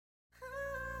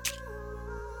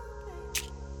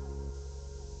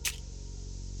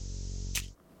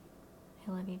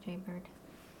you, Jaybird.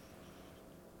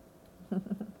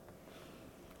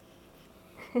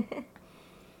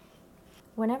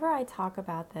 Whenever I talk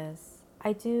about this,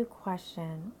 I do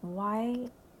question, why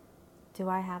do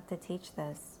I have to teach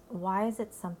this? Why is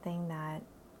it something that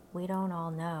we don't all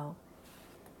know?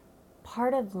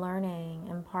 Part of learning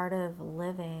and part of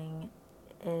living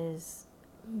is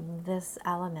this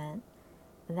element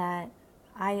that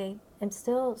I am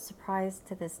still surprised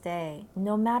to this day,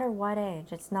 no matter what age.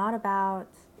 It's not about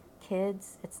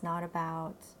kids, it's not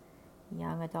about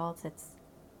young adults, it's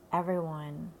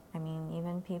everyone. I mean,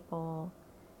 even people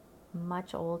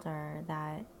much older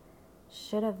that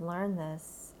should have learned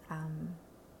this.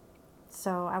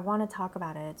 So I want to talk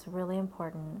about it. It's really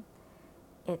important.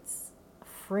 It's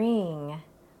freeing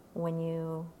when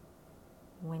you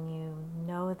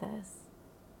know this.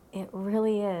 It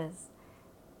really is.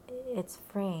 It's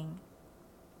freeing.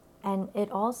 And it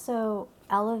also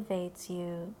elevates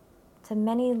you to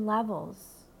many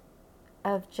levels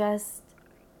of just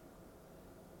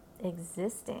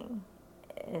existing.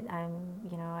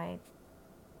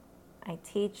 I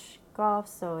teach golf,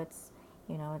 so it's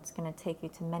going to take you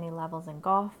to many levels in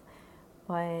golf,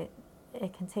 but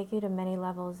it can take you to many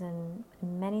levels in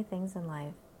many things in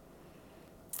life.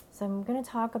 So I'm going to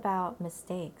talk about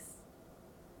mistakes,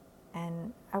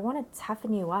 and I want to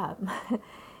toughen you up,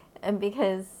 and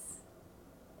because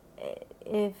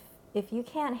if you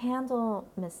can't handle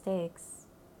mistakes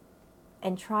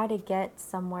and try to get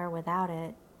somewhere without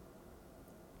it,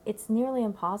 it's nearly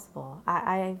impossible.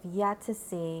 I've yet to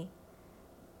see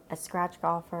a scratch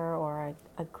golfer or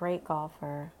a great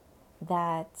golfer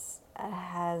that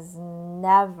has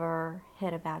never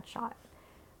hit a bad shot.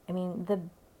 I mean, the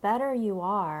better you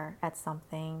are at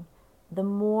something, the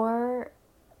more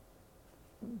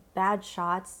bad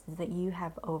shots that you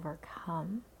have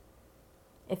overcome.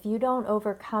 If you don't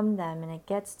overcome them and it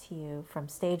gets to you from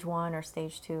stage 1 or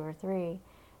stage 2 or 3,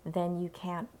 then you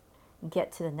can't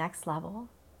get to the next level.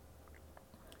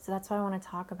 So that's why I want to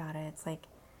talk about it. It's like,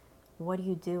 what do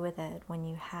you do with it when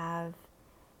you have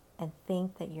and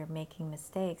think that you're making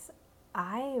mistakes?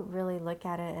 I really look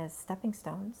at it as stepping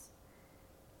stones.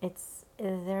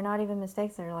 They're not even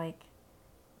mistakes, they're like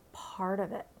part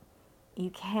of it. You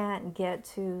can't get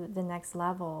to the next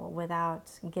level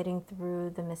without getting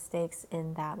through the mistakes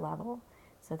in that level.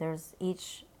 So there's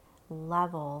each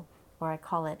level, or I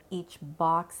call it each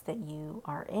box that you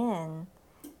are in.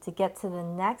 To get to the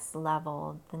next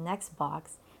level, the next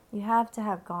box, you have to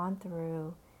have gone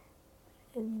through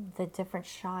the different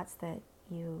shots that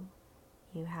you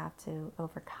have to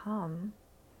overcome.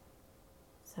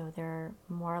 So they're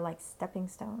more like stepping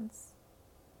stones.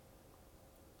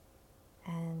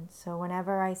 And so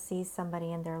whenever I see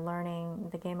somebody and they're learning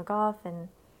the game of golf and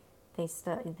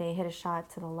they hit a shot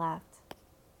to the left,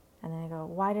 and then they go,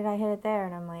 why did I hit it there?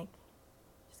 And I'm like,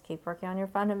 just keep working on your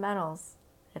fundamentals.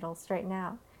 It'll straighten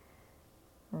out.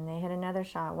 And they hit another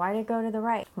shot. Why did it go to the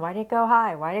right? Why did it go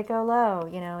high? Why did it go low?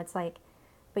 It's like,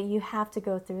 but you have to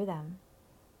go through them.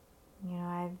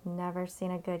 I've never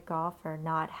seen a good golfer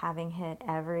not having hit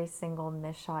every single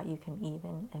missed shot you can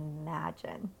even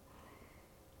imagine.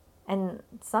 And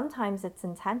sometimes it's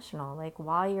intentional. Like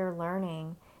while you're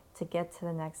learning to get to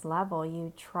the next level,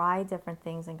 you try different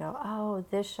things and go, oh,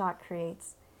 this shot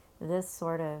creates this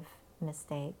sort of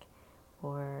mistake.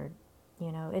 Or,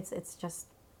 it's just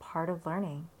part of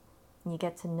learning. You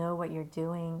get to know what you're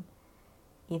doing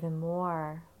even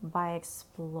more by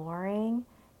exploring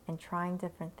and trying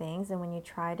different things. And when you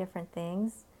try different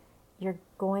things, you're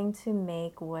going to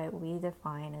make what we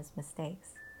define as mistakes.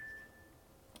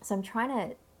 So I'm trying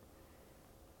to,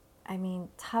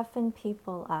 toughen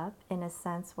people up in a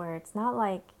sense where it's not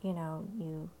like,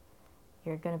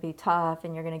 you're going to be tough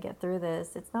and you're going to get through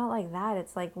this. It's not like that.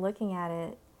 It's like looking at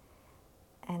it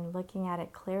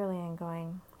clearly and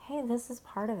going, hey, this is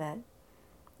part of it.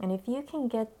 And if you can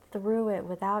get through it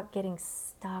without getting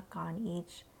stuck on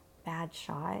each bad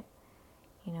shot,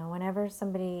 whenever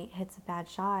somebody hits a bad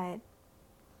shot,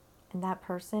 and that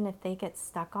person, if they get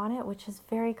stuck on it, which is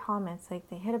very common, it's like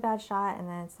they hit a bad shot and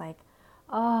then it's like,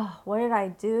 oh, what did I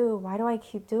do? Why do I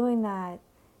keep doing that?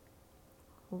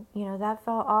 That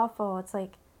felt awful. It's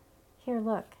like, here,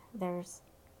 look, there's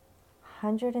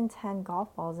 110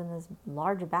 golf balls in this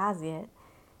large basket.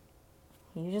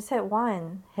 You just hit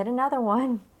one, hit another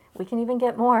one. We can even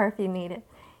get more if you need it,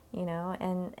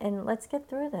 and let's get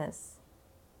through this.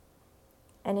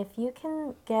 And if you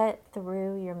can get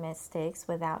through your mistakes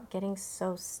without getting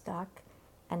so stuck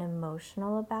and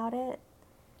emotional about it,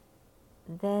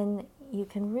 then you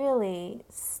can really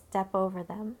step over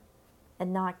them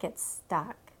and not get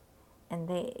stuck. And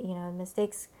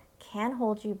mistakes can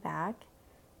hold you back,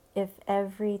 if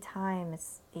every time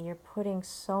you're putting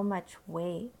so much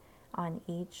weight on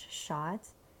each shot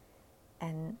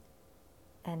and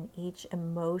each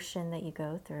emotion that you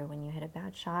go through when you hit a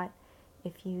bad shot,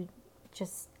 if you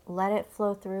just let it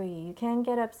flow through you, you can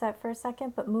get upset for a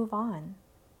second, but move on.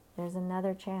 There's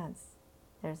another chance.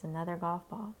 There's another golf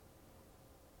ball.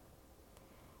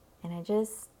 And I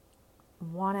just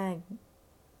want to,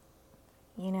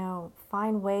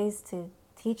 find ways to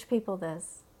teach people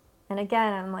this. And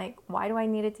again, I'm like, why do I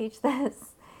need to teach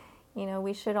this?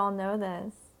 We should all know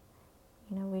this.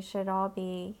 We should all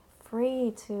be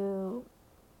free to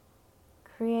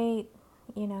create,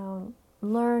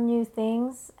 learn new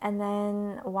things. And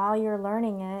then while you're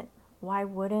learning it, why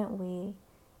wouldn't we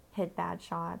hit bad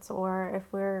shots? Or if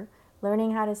we're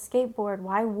learning how to skateboard,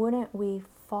 why wouldn't we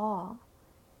fall?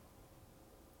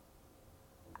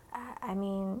 I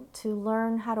mean, to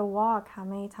learn how to walk, how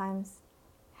many times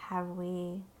have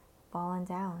we fallen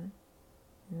down?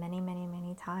 Many, many,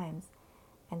 many times.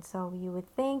 And so you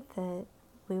would think that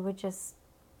we would just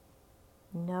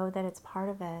know that it's part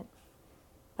of it.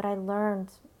 But I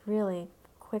learned really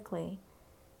quickly,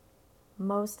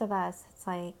 most of us, it's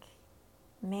like,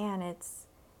 man, it's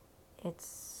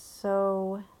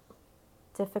so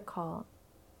difficult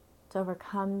to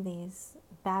overcome these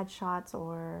bad shots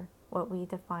or what we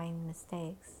define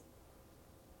mistakes.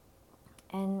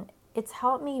 And it's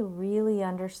helped me really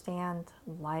understand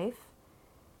life.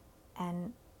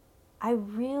 And I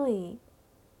really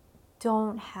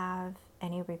don't have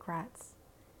any regrets.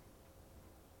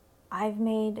 I've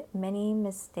made many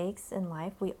mistakes in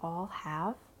life. We all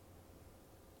have,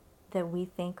 that we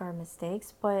think are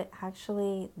mistakes, but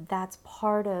actually that's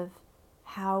part of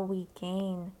how we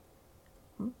gain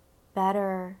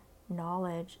better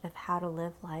knowledge of how to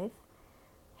live life,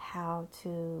 how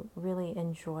to really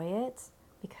enjoy it,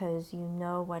 because you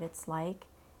know what it's like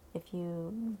if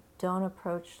you don't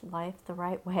approach life the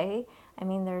right way. I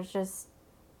mean,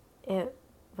 it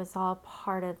was all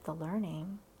part of the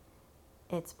learning.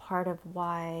 It's part of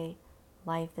why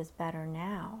life is better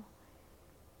now.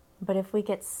 But if we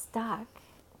get stuck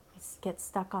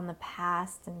on the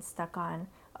past and stuck on,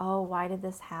 oh, why did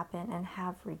this happen, and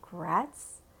have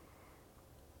regrets,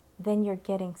 then you're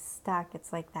getting stuck.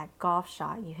 It's like that golf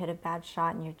shot. You hit a bad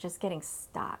shot and you're just getting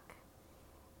stuck.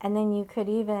 And then you could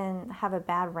even have a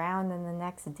bad round, and the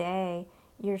next day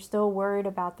you're still worried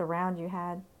about the round you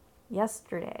had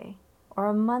yesterday or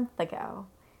a month ago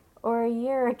or a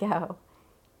year ago.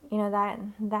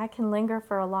 That can linger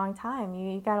for a long time.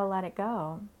 You got to let it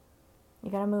go. You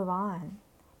got to move on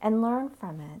and learn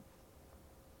from it.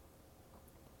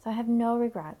 So I have no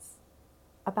regrets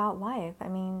about life. I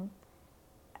mean,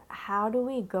 how do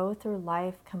we go through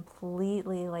life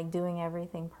completely like doing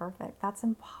everything perfect? That's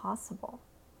impossible.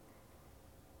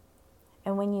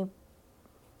 And when you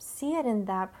see it in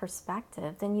that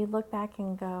perspective, then you look back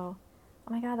and go,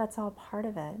 oh my God, that's all part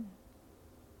of it.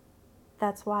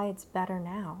 That's why it's better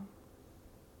now.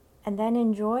 And then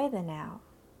enjoy the now.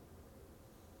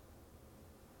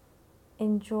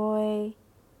 Enjoy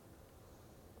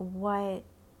what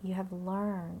you have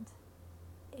learned.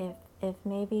 If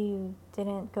maybe you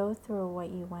didn't go through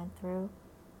what you went through,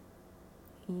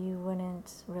 you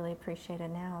wouldn't really appreciate it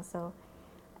now. So,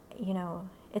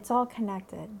 it's all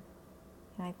connected.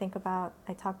 And I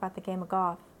talk about the game of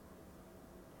golf,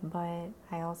 but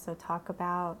I also talk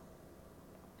about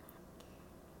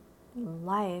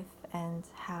life and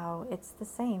how it's the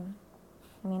same.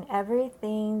 I mean,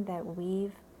 everything that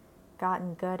we've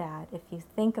gotten good at, if you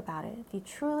think about it, if you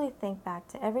truly think back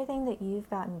to everything that you've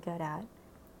gotten good at,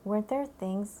 weren't there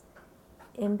things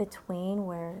in between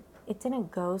where it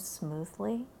didn't go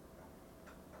smoothly,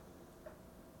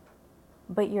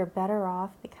 but you're better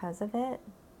off because of it,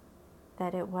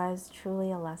 that it was truly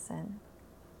a lesson?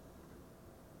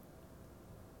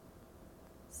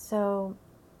 So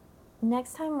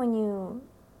next time when you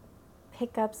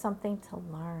pick up something to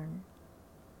learn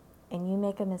and you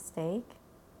make a mistake,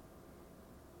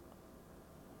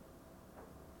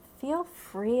 feel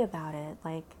free about it.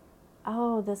 Like,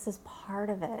 oh, this is part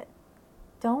of it.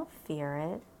 Don't fear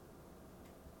it.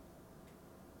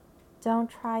 Don't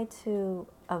try to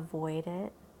avoid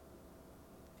it.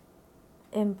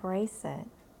 Embrace it.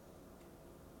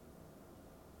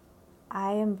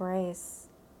 I embrace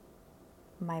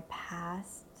my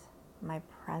past, my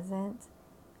present,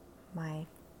 my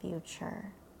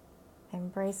future. I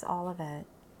embrace all of it.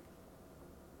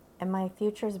 And my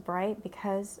future is bright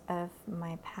because of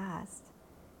my past.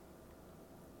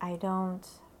 I don't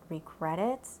regret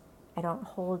it. I don't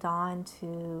hold on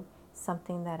to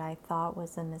something that I thought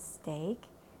was a mistake.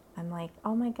 I'm like,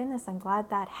 oh my goodness, I'm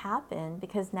glad that happened,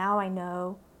 because now I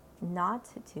know not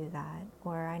to do that,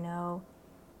 or I know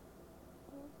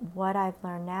what I've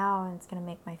learned now and it's going to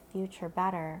make my future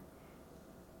better.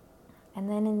 And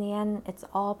then in the end, it's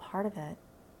all part of it.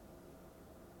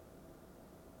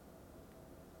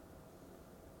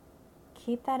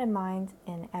 Keep that in mind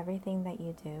in everything that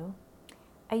you do.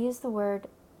 I use the word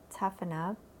toughen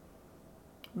up,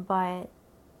 but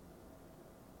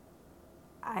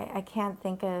I can't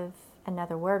think of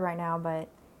another word right now, but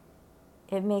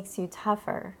it makes you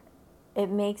tougher. It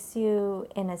makes you,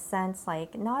 in a sense,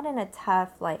 like, not in a tough,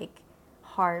 like,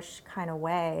 harsh kind of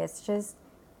way. It's just,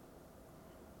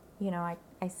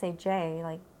 I say Jay,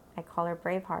 like, I call her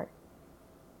Braveheart.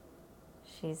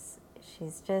 She's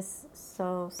just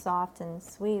so soft and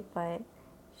sweet, but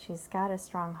she's got a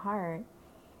strong heart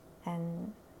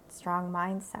and strong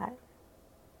mindset.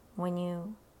 When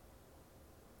you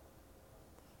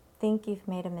think you've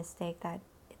made a mistake, that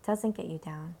it doesn't get you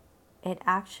down. It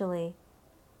actually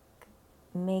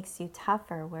makes you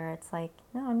tougher, where it's like,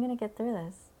 no, I'm going to get through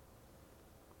this.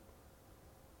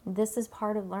 This is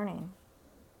part of learning.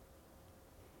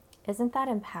 Isn't that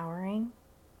empowering?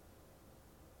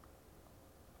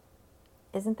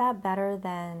 Isn't that better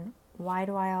than, why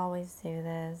do I always do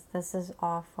this? This is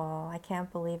awful. I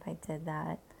can't believe I did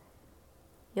that.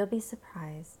 You'll be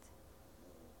surprised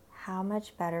how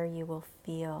much better you will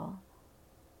feel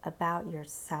about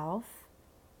yourself,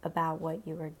 about what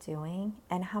you are doing,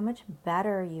 and how much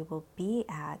better you will be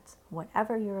at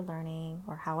whatever you're learning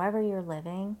or however you're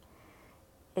living.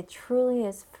 It truly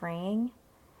is freeing,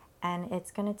 and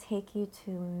it's going to take you to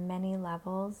many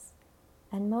levels.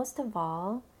 And most of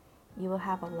all, you will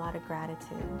have a lot of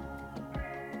gratitude,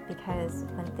 because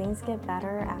when things get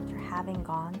better after having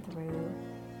gone through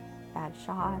bad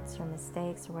shots or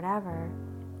mistakes or whatever,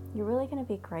 you're really going to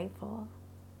be grateful.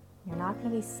 You're not going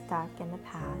to be stuck in the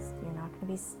past. You're not going to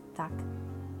be stuck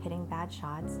hitting bad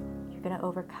shots. You're going to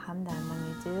overcome them. When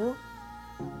you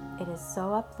do, it is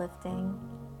so uplifting,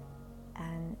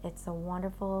 and it's a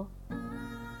wonderful,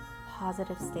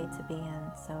 positive state to be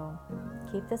in. So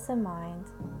keep this in mind.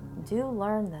 Do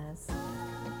learn this.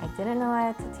 I didn't know I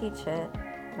had to teach it,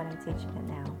 but I'm teaching it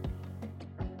now.